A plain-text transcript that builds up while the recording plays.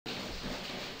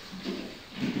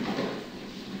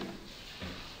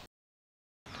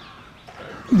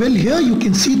Well, here you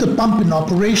can see the pump in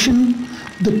operation.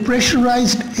 The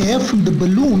pressurized air from the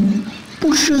balloon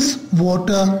pushes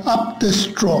water up the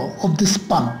straw of this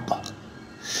pump.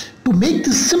 To make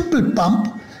this simple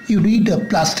pump, you need a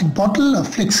plastic bottle, a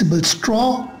flexible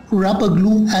straw, rubber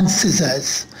glue and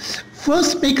scissors.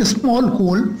 First, make a small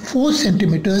hole 4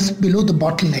 centimeters below the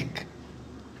bottleneck.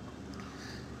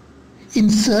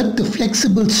 Insert the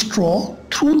flexible straw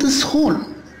through this hole.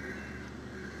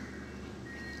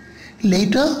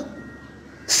 Later,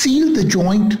 seal the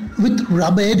joint with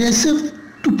rubber adhesive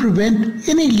to prevent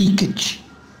any leakage.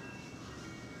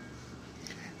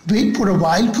 Wait for a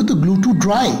while for the glue to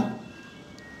dry.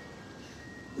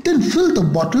 Then fill the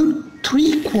bottle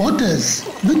 3/4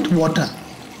 with water.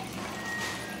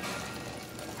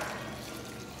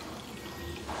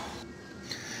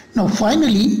 Now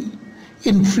finally,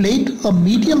 inflate a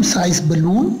medium-sized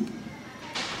balloon,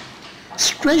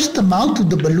 stretch the mouth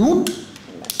of the balloon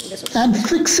and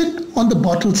fix it on the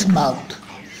bottle's mouth.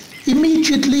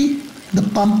 Immediately, the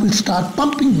pump will start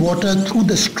pumping water through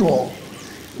the straw.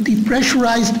 The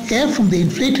pressurized air from the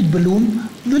inflated balloon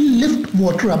will lift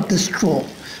water up the straw.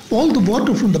 All the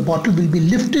water from the bottle will be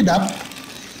lifted up.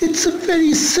 It's a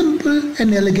very simple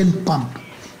and elegant pump,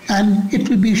 and it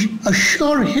will be a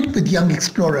sure hit with young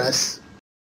explorers.